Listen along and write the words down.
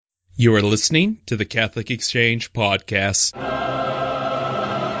You are listening to the Catholic Exchange Podcast.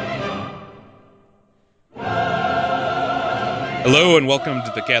 Hello and welcome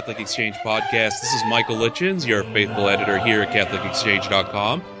to the Catholic Exchange Podcast. This is Michael Litchens, your faithful editor here at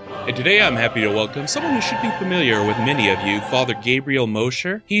CatholicExchange.com. And today I'm happy to welcome someone who should be familiar with many of you, Father Gabriel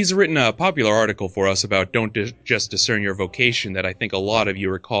Mosher. He's written a popular article for us about Don't Just Discern Your Vocation that I think a lot of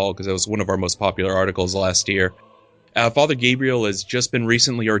you recall because it was one of our most popular articles last year. Father Gabriel has just been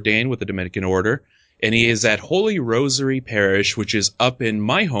recently ordained with the Dominican Order, and he is at Holy Rosary Parish, which is up in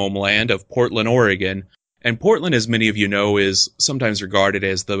my homeland of Portland, Oregon. And Portland, as many of you know, is sometimes regarded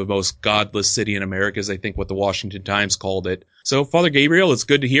as the most godless city in America, is I think what the Washington Times called it. So, Father Gabriel, it's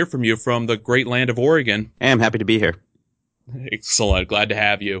good to hear from you from the great land of Oregon. Hey, I'm happy to be here. Excellent. Glad to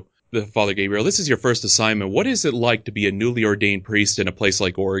have you. Father Gabriel, this is your first assignment. What is it like to be a newly ordained priest in a place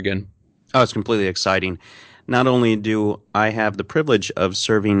like Oregon? Oh, it's completely exciting. Not only do I have the privilege of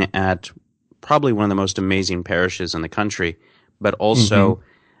serving at probably one of the most amazing parishes in the country, but also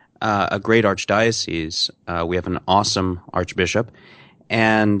a great archdiocese. We have an awesome archbishop,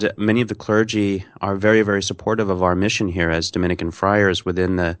 and many of the clergy are very, very supportive of our mission here as Dominican friars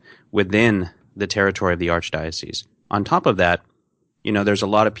within the territory of the archdiocese. On top of that, you know, there's a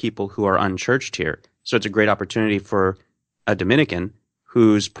lot of people who are unchurched here, so it's a great opportunity for a Dominican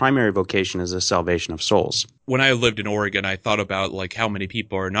whose primary vocation is the salvation of souls. When I lived in Oregon, I thought about like how many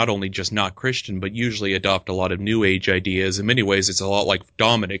people are not only just not Christian, but usually adopt a lot of New Age ideas. In many ways, it's a lot like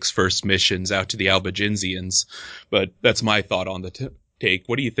Dominic's first missions out to the Albigensians. But that's my thought on the take.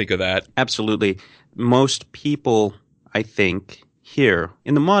 What do you think of that? Absolutely. Most people, I think, here,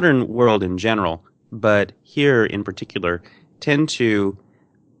 in the modern world in general, but here in particular, tend to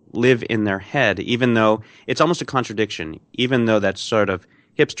live in their head, even though it's almost a contradiction, even though that sort of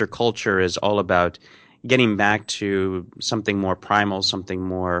hipster culture is all about getting back to something more primal, something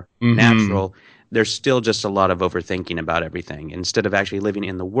more natural. There's still just a lot of overthinking about everything. Instead of actually living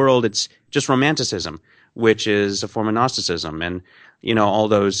in the world, it's just romanticism, which is a form of Gnosticism. And, you know, all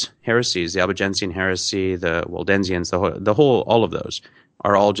those heresies, the Albigensian heresy, the Waldensians, all of those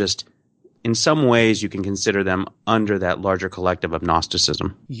are all just, in some ways, you can consider them under that larger collective of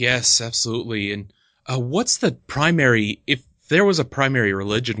Gnosticism. Yes, absolutely. And what's the primary, if there was a primary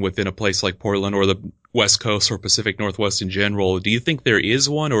religion within a place like Portland or the West Coast or Pacific Northwest in general, do you think there is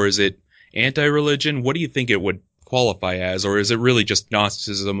one, or is it anti-religion? What do you think it would qualify as, or is it really just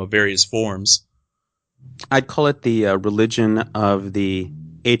Gnosticism of various forms? I'd call it the religion of the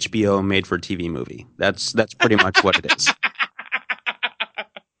HBO made-for-TV movie. That's pretty much what it is.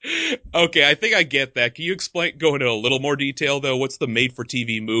 Okay, I think I get that. Can you go into a little more detail, though? What's the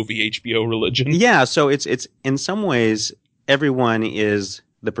made-for-TV movie HBO religion? Yeah, so it's in some ways, everyone is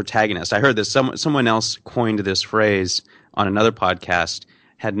the protagonist. I heard this. Someone else coined this phrase on another podcast.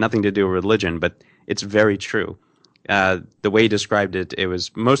 Had nothing to do with religion, but it's very true. The way he described it, it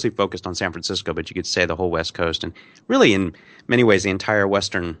was mostly focused on San Francisco, but you could say the whole West Coast, and really in many ways the entire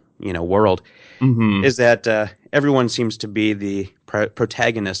Western, world, is that everyone seems to be the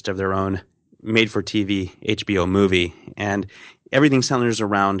protagonist of their own made-for-TV HBO movie, and everything centers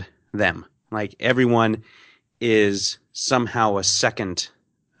around them. Like everyone is somehow a second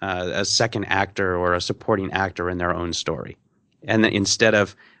actor or a supporting actor in their own story, and then instead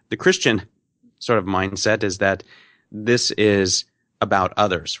of the Christian sort of mindset is that this is about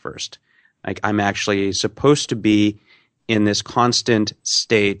others first. Like I'm actually supposed to be in this constant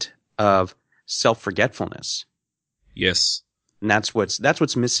state of self-forgetfulness. Yes. And that's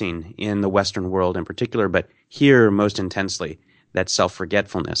what's missing in the Western world in particular, but here most intensely, that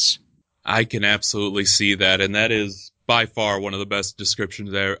self-forgetfulness. I can absolutely see that, and that is by far one of the best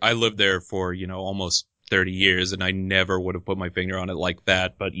descriptions there. I lived there for, almost 30 years, and I never would have put my finger on it like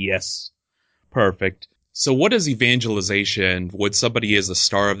that, but yes, perfect. So what is evangelization? When somebody is a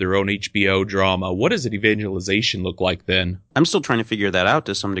star of their own HBO drama, what does an evangelization look like then? I'm still trying to figure that out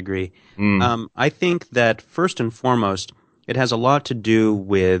to some degree. I think that first and foremost, it has a lot to do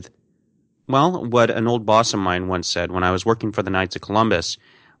with, well, what an old boss of mine once said when I was working for the Knights of Columbus.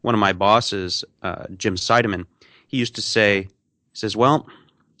 One of my bosses, Jim Seidemann, he used to say, he says, well,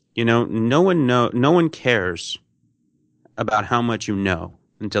 no one cares about how much you know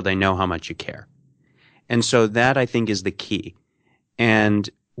until they know how much you care. And so that, I think, is the key. And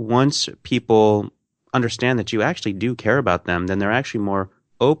once people understand that you actually do care about them, then they're actually more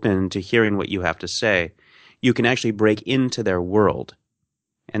open to hearing what you have to say. You can actually break into their world.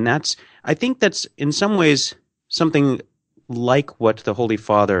 And I think that's in some ways something like what the Holy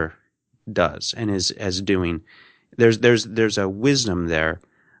Father does and is doing. There's a wisdom there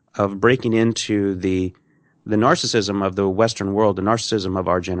of breaking into the the narcissism of the Western world, the narcissism of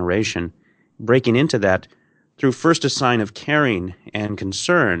our generation, breaking into that through first a sign of caring and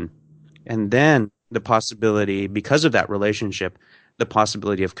concern, and then the possibility, because of that relationship, the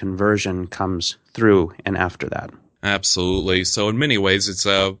possibility of conversion comes through and after that. Absolutely. So in many ways,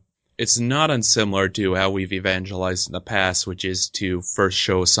 it's not unsimilar to how we've evangelized in the past, which is to first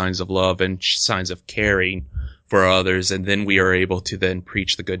show signs of love and signs of caring for others, and then we are able to then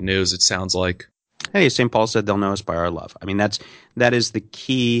preach the good news, it sounds like. Hey, St. Paul said they'll know us by our love. I mean, that is the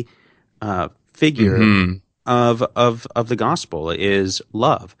key figure of the gospel is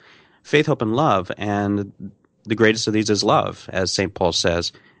love. Faith, hope, and love, and the greatest of these is love, as St. Paul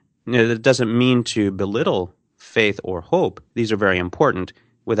says. That doesn't mean to belittle faith or hope. These are very important.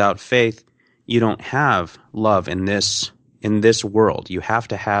 Without faith, you don't have love in this world. You have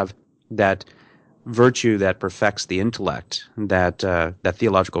to have that virtue that perfects the intellect, that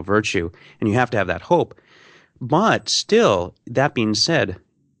theological virtue, and you have to have that hope. But still, that being said,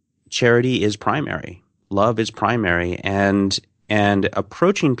 charity is primary. Love is primary, and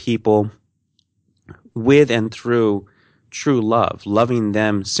approaching people with and through true love, loving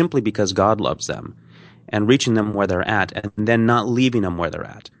them simply because God loves them, and reaching them where they're at, and then not leaving them where they're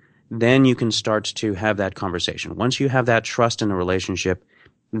at. Then you can start to have that conversation. Once you have that trust in the relationship,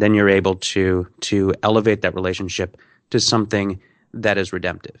 then you're able to elevate that relationship to something that is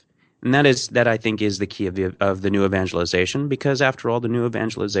redemptive. And that I think is the key of the new evangelization, because after all, the new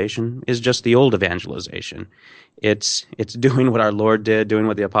evangelization is just the old evangelization. It's doing what our Lord did, doing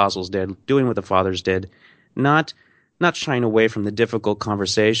what the apostles did, doing what the fathers did, not shying away from the difficult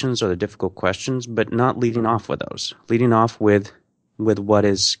conversations or the difficult questions, but not leading off with those. Leading off with what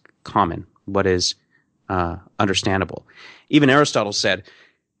is common, what is understandable. Even Aristotle said,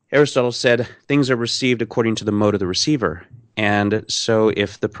 things are received according to the mode of the receiver. And so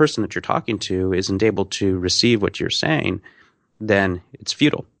if the person that you're talking to isn't able to receive what you're saying, then it's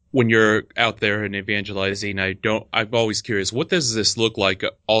futile. When you're out there and evangelizing, I'm always curious, what does this look like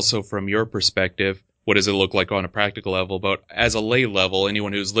also from your perspective? What does it look like on a practical level? But as a lay level,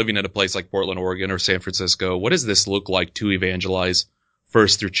 anyone who's living in a place like Portland, Oregon, or San Francisco, what does this look like to evangelize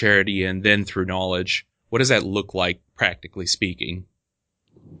first through charity and then through knowledge? What does that look like, practically speaking?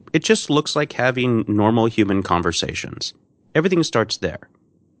 It just looks like having normal human conversations. Everything starts there.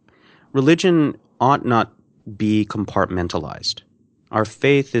 Religion ought not be compartmentalized. Our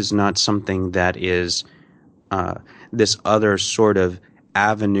faith is not something that is this other sort of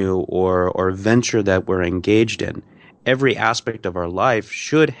avenue or venture that we're engaged in. Every aspect of our life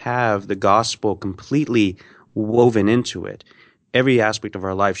should have the gospel completely woven into it. Every aspect of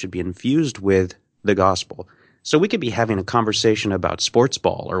our life should be infused with the gospel. So we could be having a conversation about sports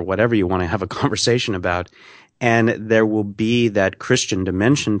ball or whatever you want to have a conversation about, and there will be that Christian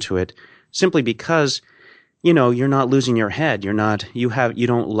dimension to it simply because, you're not losing your head. You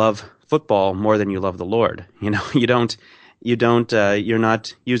don't love football more than you love the Lord. You're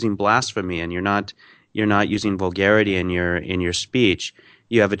not using blasphemy, and you're not using vulgarity in your speech.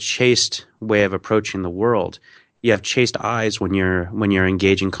 You have a chaste way of approaching the world. You have chaste eyes when you're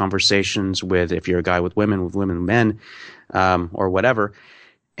engaging conversations with, if you're a guy with women, men, or whatever.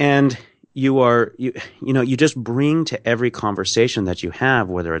 And you just bring to every conversation that you have,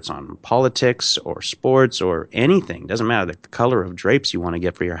 whether it's on politics or sports or anything, doesn't matter the color of drapes you want to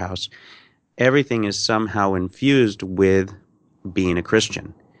get for your house, everything is somehow infused with being a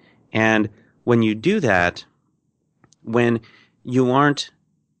Christian. And when you do that, when you aren't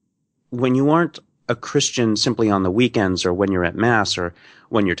a Christian simply on the weekends or when you're at Mass or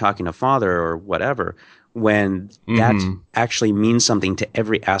when you're talking to Father or whatever, when that actually means something to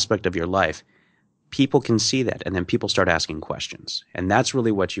every aspect of your life, people can see that, and then people start asking questions. And that's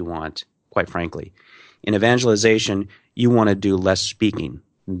really what you want, quite frankly. In evangelization, you want to do less speaking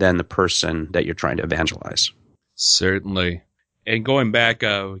than the person that you're trying to evangelize. Certainly. And going back,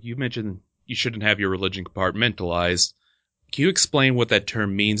 you mentioned you shouldn't have your religion compartmentalized. Can you explain what that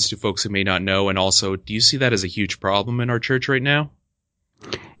term means to folks who may not know? And also, do you see that as a huge problem in our church right now?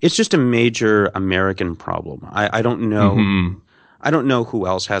 It's just a major American problem. I don't know. I don't know who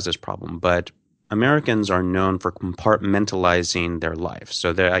else has this problem, but Americans are known for compartmentalizing their life.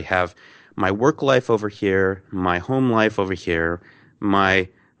 So that I have my work life over here, my home life over here, my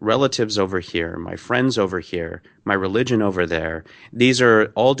relatives over here, my friends over here, my religion over there. These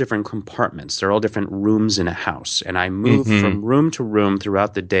are all different compartments. They're all different rooms in a house. And I move from room to room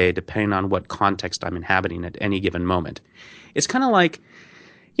throughout the day depending on what context I'm inhabiting at any given moment. It's kind of like,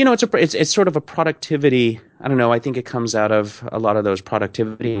 it's sort of a productivity. I don't know. I think it comes out of a lot of those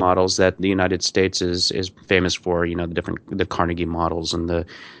productivity models that the United States is famous for. The Carnegie models and the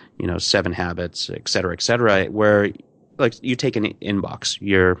Seven Habits, et cetera, where like you take an inbox,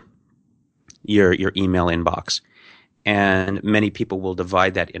 your email inbox, and many people will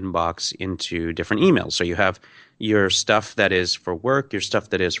divide that inbox into different emails. So you have your stuff that is for work, your stuff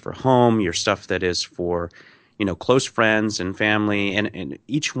that is for home, your stuff that is for close friends and family, and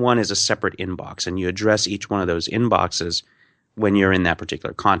each one is a separate inbox, and you address each one of those inboxes when you're in that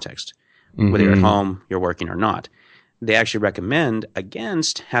particular context, whether you're at home, you're working or not. They actually recommend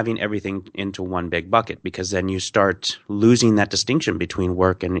against having everything into one big bucket, because then you start losing that distinction between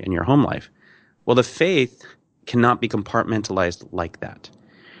work and your home life. Well, the faith cannot be compartmentalized like that.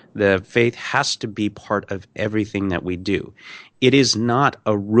 The faith has to be part of everything that we do. It is not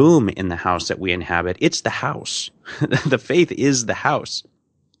a room in the house that we inhabit. It's the house. The faith is the house.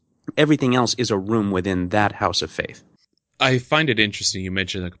 Everything else is a room within that house of faith. I find it interesting you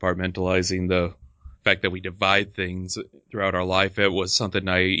mentioned the compartmentalizing, the fact that we divide things throughout our life. It was something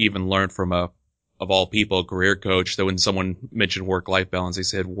I even learned from of all people, a career coach, that when someone mentioned work-life balance, they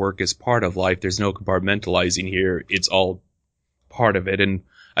said work is part of life. There's no compartmentalizing here. It's all part of it. And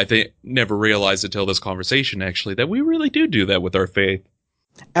I think never realized until this conversation, actually, that we really do that with our faith.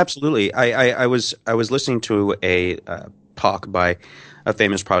 Absolutely. I was listening to a talk by a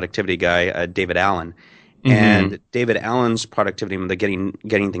famous productivity guy, David Allen. And David Allen's productivity, the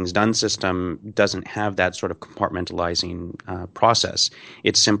getting things done system, doesn't have that sort of compartmentalizing process.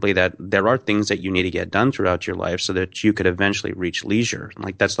 It's simply that there are things that you need to get done throughout your life so that you could eventually reach leisure.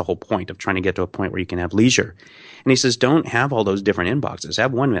 Like, that's the whole point of trying to get to a point where you can have leisure. And he says, don't have all those different inboxes.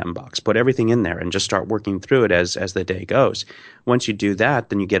 Have one inbox. Put everything in there and just start working through it as the day goes. Once you do that,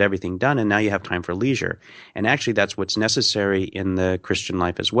 then you get everything done, and now you have time for leisure. And actually, that's what's necessary in the Christian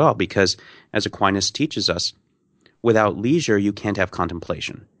life as well, because as Aquinas teaches us, without leisure, you can't have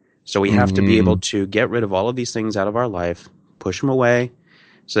contemplation. So we have to be able to get rid of all of these things out of our life, push them away,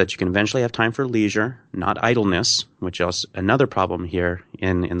 so that you can eventually have time for leisure, not idleness, which is another problem here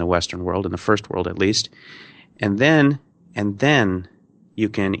in the Western world, in the first world at least. And then you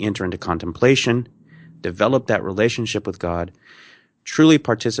can enter into contemplation, develop that relationship with God, truly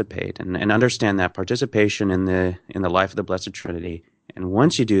participate and understand that participation in the life of the Blessed Trinity. And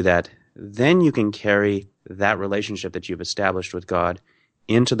once you do that, then you can carry that relationship that you've established with God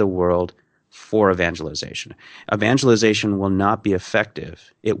into the world for evangelization. Evangelization will not be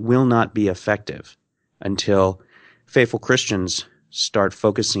effective. It will not be effective until faithful Christians start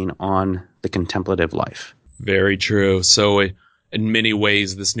focusing on the contemplative life. Very true. So in many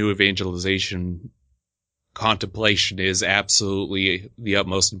ways, this new evangelization contemplation is absolutely the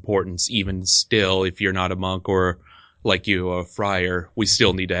utmost importance. Even still, if you're not a monk or like you, a friar, we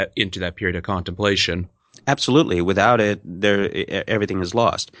still need to enter that period of contemplation. Absolutely. Without it, everything is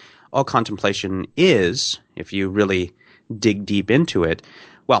lost. All contemplation is, if you really dig deep into it,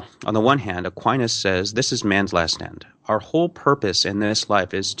 well, on the one hand, Aquinas says this is man's last end. Our whole purpose in this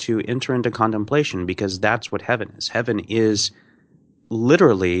life is to enter into contemplation, because that's what heaven is. Heaven is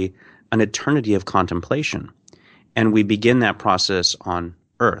literally an eternity of contemplation. And we begin that process on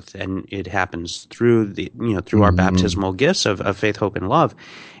earth, and it happens through our baptismal gifts of faith, hope, and love.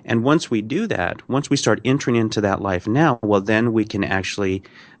 And once we do that, once we start entering into that life now, well, then we can actually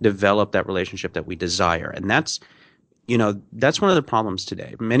develop that relationship that we desire. And that's one of the problems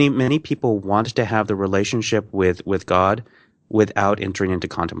today. Many people want to have the relationship with God without entering into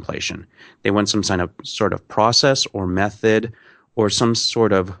contemplation. They want some sort of process or method or some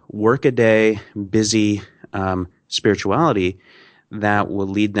sort of workaday, busy spirituality that will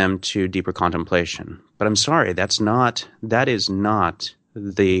lead them to deeper contemplation. But I'm sorry, that is not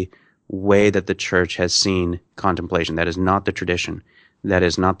the way that the church has seen contemplation. That is not the tradition. That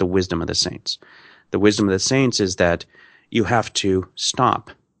is not the wisdom of the saints. The wisdom of the saints is that you have to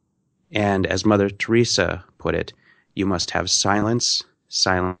stop. And as Mother Teresa put it, you must have silence,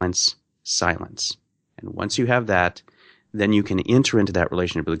 silence, silence. And once you have that, then you can enter into that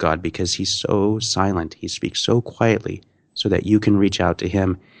relationship with God, because he's so silent. He speaks so quietly so that you can reach out to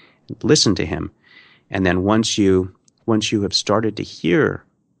him, listen to him. And then once you have started to hear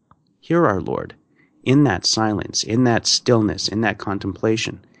our Lord in that silence, in that stillness, in that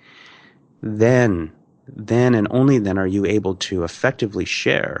contemplation, then and only then are you able to effectively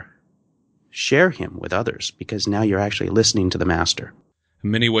share him with others, because now you're actually listening to the Master.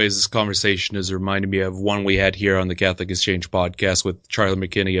 In many ways, this conversation has reminded me of one we had here on the Catholic Exchange podcast with Charlie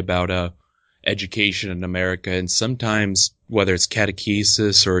McKinney about education in America. And sometimes, whether it's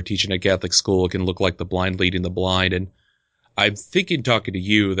catechesis or teaching at Catholic school, it can look like the blind leading the blind. And I'm thinking, talking to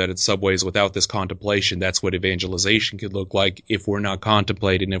you, that in some ways, without this contemplation, that's what evangelization could look like. If we're not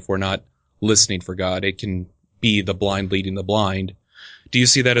contemplating, if we're not listening for God, it can be the blind leading the blind. Do you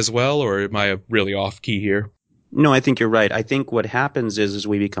see that as well, or am I really off key here? No, I think you're right. I think what happens is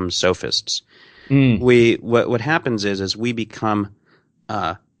we become sophists. What happens is we become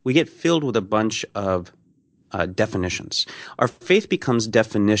we get filled with a bunch of definitions. Our faith becomes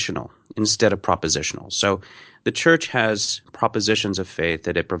definitional instead of propositional. So the church has propositions of faith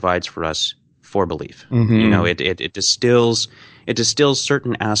that it provides for us for belief. It distills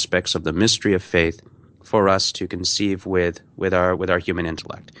certain aspects of the mystery of faith for us to conceive with our human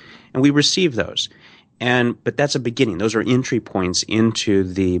intellect, and we receive those. But that's a beginning. Those are entry points into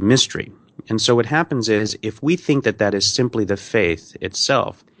the mystery. And so what happens is, if we think that that is simply the faith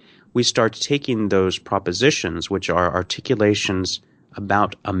itself, we start taking those propositions, which are articulations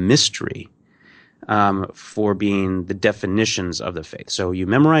about a mystery, for being the definitions of the faith. So you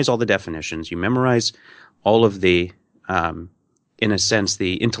memorize all the definitions, you memorize all of the, in a sense,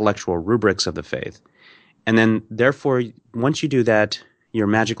 the intellectual rubrics of the faith. And then, therefore, once you do that, you're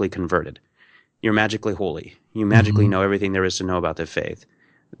magically converted. You're magically holy. You magically know everything there is to know about the faith.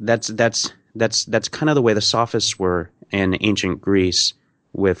 That's kind of the way the sophists were in ancient Greece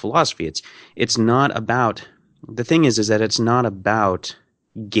with philosophy. It's not about, the thing is that it's not about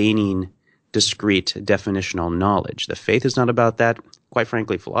gaining discrete definitional knowledge. The faith is not about that. Quite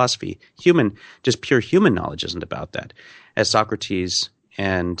frankly, philosophy, just pure human knowledge isn't about that. As Socrates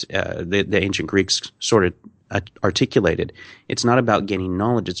and the ancient Greeks sort of articulated, it's not about gaining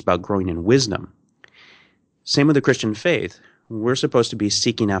knowledge, it's about growing in wisdom. Same with the Christian faith. We're supposed to be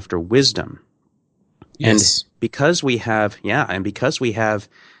seeking after wisdom. Yes. And because we have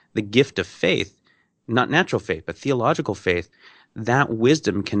the gift of faith, not natural faith, but theological faith, that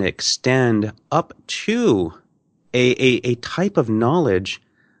wisdom can extend up to a type of knowledge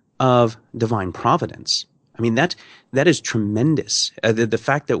of divine providence. I mean, that is tremendous. The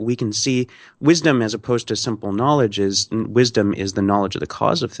fact that we can see wisdom as opposed to simple knowledge wisdom is the knowledge of the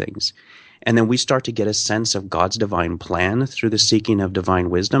cause of things. And then we start to get a sense of God's divine plan through the seeking of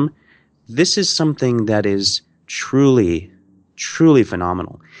divine wisdom. This is something that is truly, truly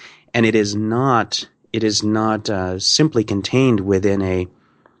phenomenal. And it is not simply contained within,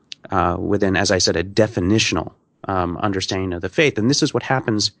 as I said, a definitional understanding of the faith. And this is what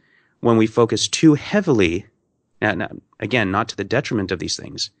happens when we focus too heavily, again, not to the detriment of these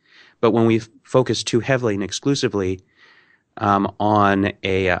things, but when we focus too heavily and exclusively on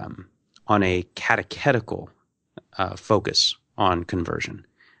a catechetical focus on conversion.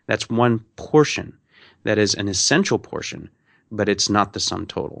 That's one portion. That is an essential portion, but it's not the sum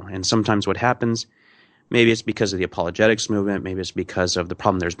total. And sometimes what happens, maybe it's because of the apologetics movement, maybe it's because of the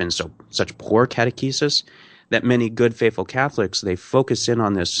problem there's been such poor catechesis, that many good, faithful Catholics, they focus in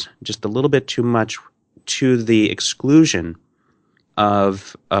on this just a little bit too much to the exclusion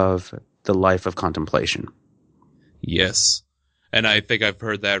of the life of contemplation. Yes. And I think I've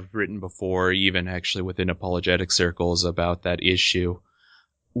heard that written before, even actually within apologetic circles, about that issue.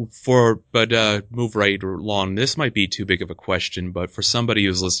 But move right along. This might be too big of a question, but for somebody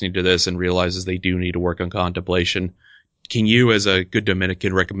who's listening to this and realizes they do need to work on contemplation, can you, as a good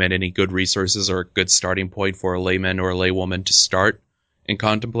Dominican, recommend any good resources or a good starting point for a layman or a laywoman to start in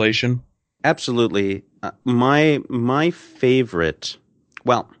contemplation? Absolutely. My favorite.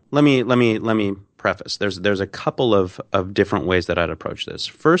 Well, let me preface. There's a couple of different ways that I'd approach this.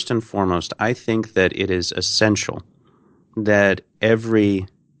 First and foremost, I think that it is essential that every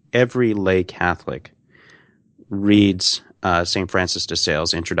lay Catholic reads St. Francis de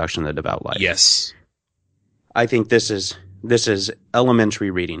Sales' Introduction to the Devout Life. Yes. I think this is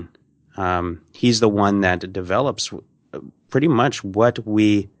elementary reading. He's the one that develops pretty much what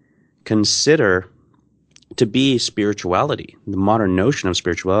we consider to be spirituality. The modern notion of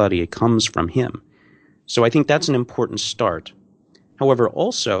spirituality, it comes from him. So I think that's an important start. However,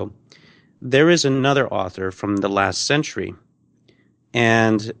 also, there is another author from the last century,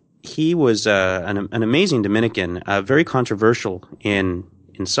 and he was an amazing Dominican, very controversial in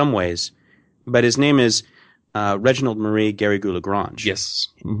some ways, but his name is Reginald Marie Garrigou-Lagrange. Yes.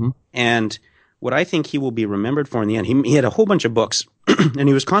 Mm-hmm. And what I think he will be remembered for in the end, he had a whole bunch of books, and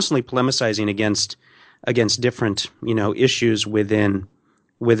he was constantly polemicizing against different issues within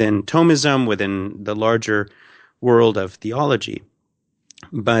Thomism, within the larger world of theology.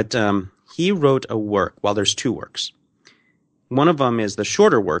 But he wrote a work. Well, there's two works. One of them is the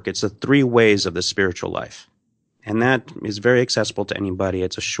shorter work. It's the 3 Ways of the Spiritual Life. And that is very accessible to anybody.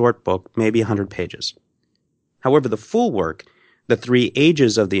 It's a short book, maybe 100 pages. However, the full work, the 3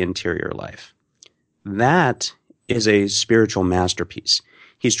 Ages of the Interior Life, that is a spiritual masterpiece.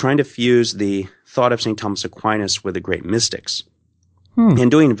 He's trying to fuse the thought of St. Thomas Aquinas with the great mystics and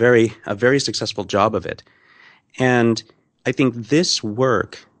doing a very successful job of it. And I think this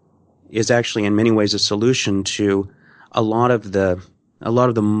work is actually in many ways a solution to a lot of the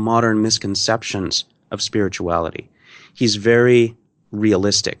modern misconceptions of spirituality. He's very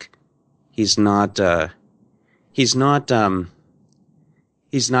realistic. He's not he's not an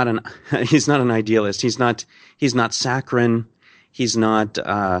he's not an idealist. He's not saccharine. He's not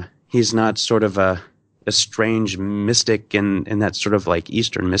sort of a strange mystic in that sort of like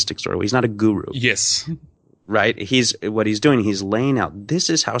Eastern mystic sort of way. He's not a guru. Yes. Right? He's laying out, this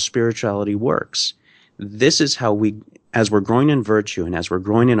is how spirituality works. This is how as we're growing in virtue and as we're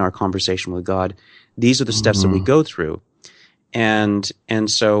growing in our conversation with God, these are the steps that we go through. And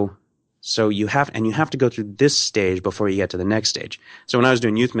so you have to go through this stage before you get to the next stage. So when I was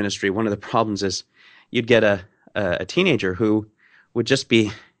doing youth ministry, one of the problems is you'd get a teenager who would just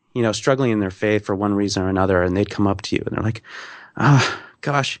be, struggling in their faith for one reason or another, and they'd come up to you and they're like,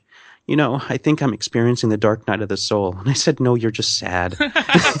 gosh, I think I'm experiencing the dark night of the soul. And I said, no, you're just sad.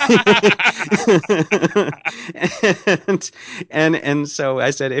 and so I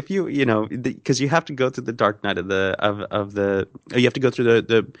said, if because you have to go through the dark night you have to go through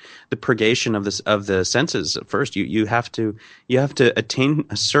the purgation of the senses first. You have to attain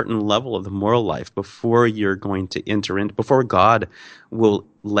a certain level of the moral life before you're going to enter into, before God will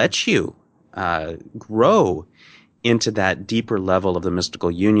let you grow into that deeper level of the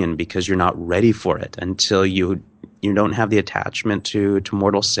mystical union, because you're not ready for it until you don't have the attachment to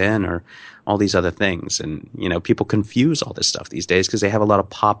mortal sin or all these other things. And, people confuse all this stuff these days because they have a lot of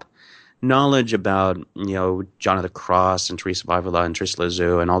pop knowledge about, John of the Cross and Teresa of Avila and Tristan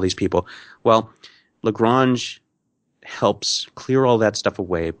Lisieux and all these people. Well, Lagrange helps clear all that stuff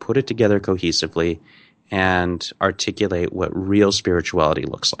away, put it together cohesively, and articulate what real spirituality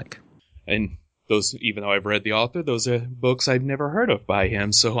looks like. And those, even though I've read the author, those are books I've never heard of by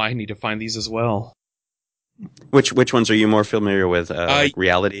him, so I need to find these as well. Which ones are you more familiar with? Like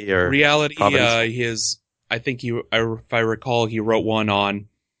Reality or Reality? Providence? I think if I recall, he wrote one on,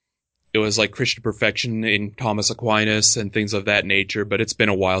 it was like Christian Perfection in Thomas Aquinas and things of that nature, but it's been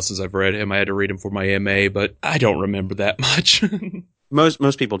a while since I've read him. I had to read him for my MA, but I don't remember that much.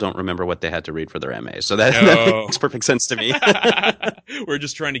 Most people don't remember what they had to read for their MA, so that makes perfect sense to me. We're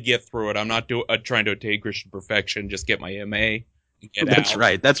just trying to get through it. I'm not trying to attain Christian perfection. Just get my MA. That's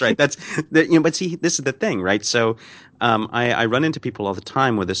right. But see, this is the thing, right? So, I run into people all the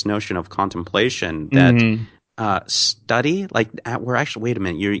time with this notion of contemplation that study. Like, we're actually. Wait a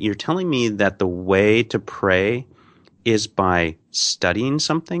minute. You're telling me that the way to pray is by studying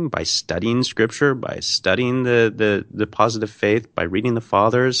something, by studying scripture, by studying the positive faith, by reading the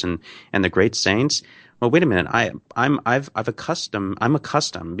fathers and the great saints. Well, wait a minute. I'm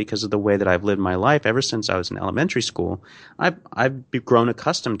accustomed because of the way that I've lived my life ever since I was in elementary school. I've grown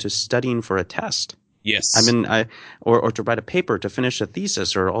accustomed to studying for a test. Yes. Or to write a paper, to finish a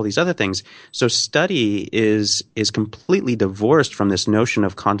thesis, or all these other things. So study is completely divorced from this notion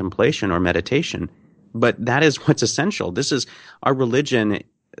of contemplation or meditation. But that is what's essential. This is our religion.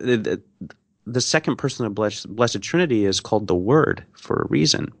 The second person of the Blessed Trinity is called the Word for a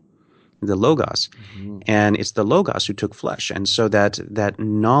reason, the Logos. Mm-hmm. And it's the Logos who took flesh. And so that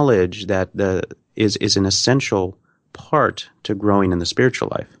knowledge is an essential part to growing in the spiritual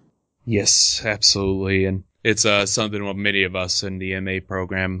life. Yes, absolutely. And it's something what many of us in the MA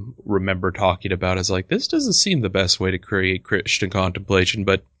program remember talking about. Is like, this doesn't seem the best way to create Christian contemplation,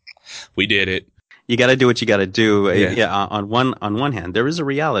 but we did it. You got to do what you got to do. Yeah. On one hand, there is a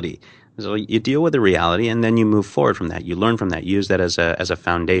reality. So you deal with the reality, and then you move forward from that. You learn from that. You use that as a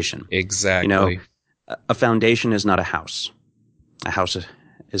foundation. Exactly. A foundation is not a house. A house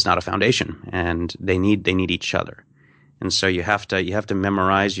is not a foundation, and they need each other. And so you have to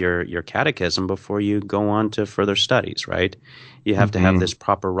memorize your catechism before you go on to further studies, right? You have to have this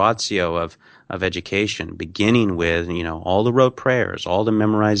proper ratio of education, beginning with, all the rote prayers, all the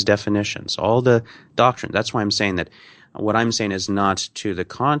memorized definitions, all the doctrine. That's why I'm saying that what I'm saying is not to the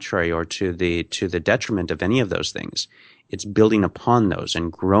contrary or to the detriment of any of those things. It's building upon those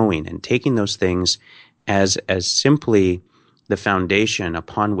and growing and taking those things as simply the foundation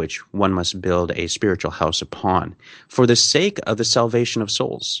upon which one must build a spiritual house upon, for the sake of the salvation of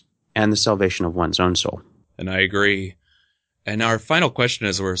souls and the salvation of one's own soul. And I agree. And our final question,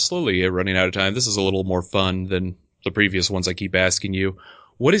 as we're slowly running out of time, this is a little more fun than the previous ones I keep asking you.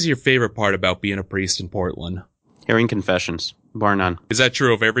 What is your favorite part about being a priest in Portland? Hearing confessions, bar none. Is that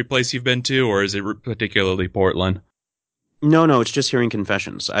true of every place you've been to, or is it particularly Portland? No, it's just hearing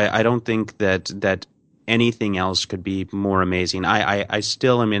confessions. I don't think that anything else could be more amazing. I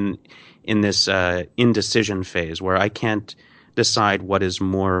still am in this indecision phase where I can't decide what is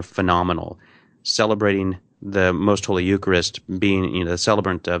more phenomenal. Celebrating the Most Holy Eucharist, being the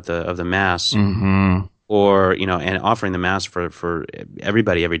celebrant of the Mass, Mm-hmm. or and offering the Mass for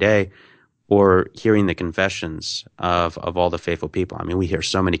everybody every day, or hearing the confessions of all the faithful people. I mean, we hear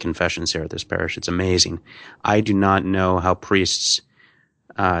so many confessions here at this parish. It's amazing. I do not know how priests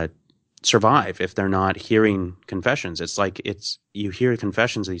survive if they're not hearing confessions. It's like you hear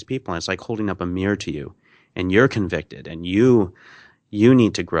confessions of these people, and it's like holding up a mirror to you, and you're convicted, and you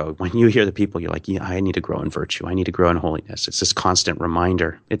need to grow. When you hear the people, you're like, yeah, I need to grow in virtue. I need to grow in holiness. It's this constant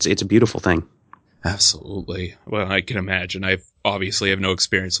reminder. It's a beautiful thing. Absolutely. Well, I can imagine. I obviously have no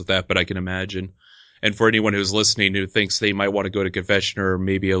experience with that, but I can imagine. And for anyone who's listening who thinks they might want to go to confession or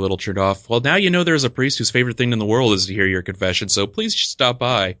maybe a little turned off, well, now you know there's a priest whose favorite thing in the world is to hear your confession, so please stop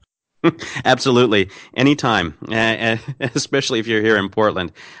by. Absolutely. Anytime, especially if you're here in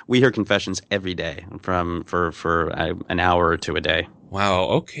Portland. We hear confessions every day for an hour or two a day. Wow,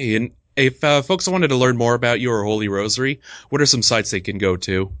 okay. And if folks wanted to learn more about your Holy Rosary, what are some sites they can go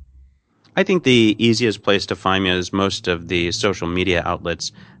to? I think the easiest place to find me is most of the social media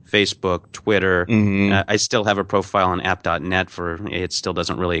outlets, Facebook, Twitter. Mm-hmm. I still have a profile on app.net it still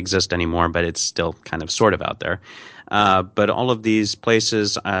doesn't really exist anymore, but it's still kind of sort of out there. But all of these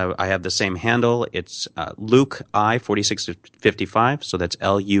places, I have the same handle. It's Luke I 4655. So that's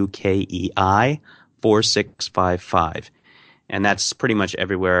LUKEI 4655. And that's pretty much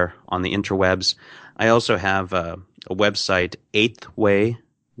everywhere on the interwebs. I also have a website, eighthway.com,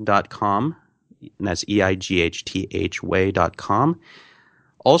 and that's EIGHTH way.com.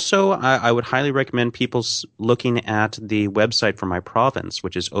 Also, I would highly recommend people looking at the website for my province,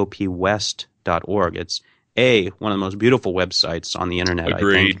 which is opwest.org. It's one of the most beautiful websites on the internet.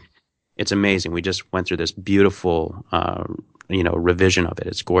 Agreed. I think it's amazing. We just went through this beautiful, revision of it.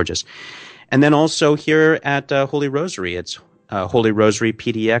 It's gorgeous. And then also here at Holy Rosary, it's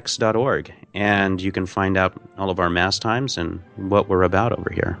holyrosarypdx.org, and you can find out all of our Mass times and what we're about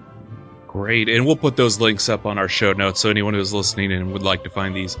over here. Great. And we'll put those links up on our show notes, so anyone who's listening and would like to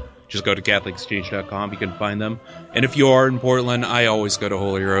find these, just go to CatholicExchange.com. You can find them. And if you are in Portland, I always go to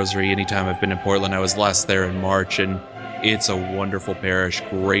Holy Rosary. Anytime I've been in Portland, I was last there in March, and it's a wonderful parish,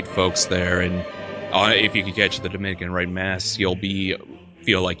 great folks there. And if you can catch the Dominican Rite Mass, you'll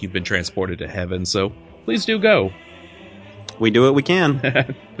feel like you've been transported to heaven. So please do go. We do what we can.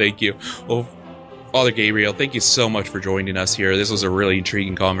 Thank you. Well, Father Gabriel, thank you so much for joining us here. This was a really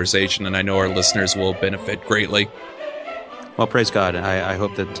intriguing conversation, and I know our listeners will benefit greatly. Well, praise God. I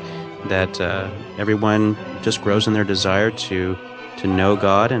hope that everyone just grows in their desire to know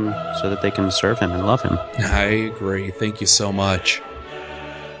God, and so that they can serve Him and love Him. I agree. Thank you so much.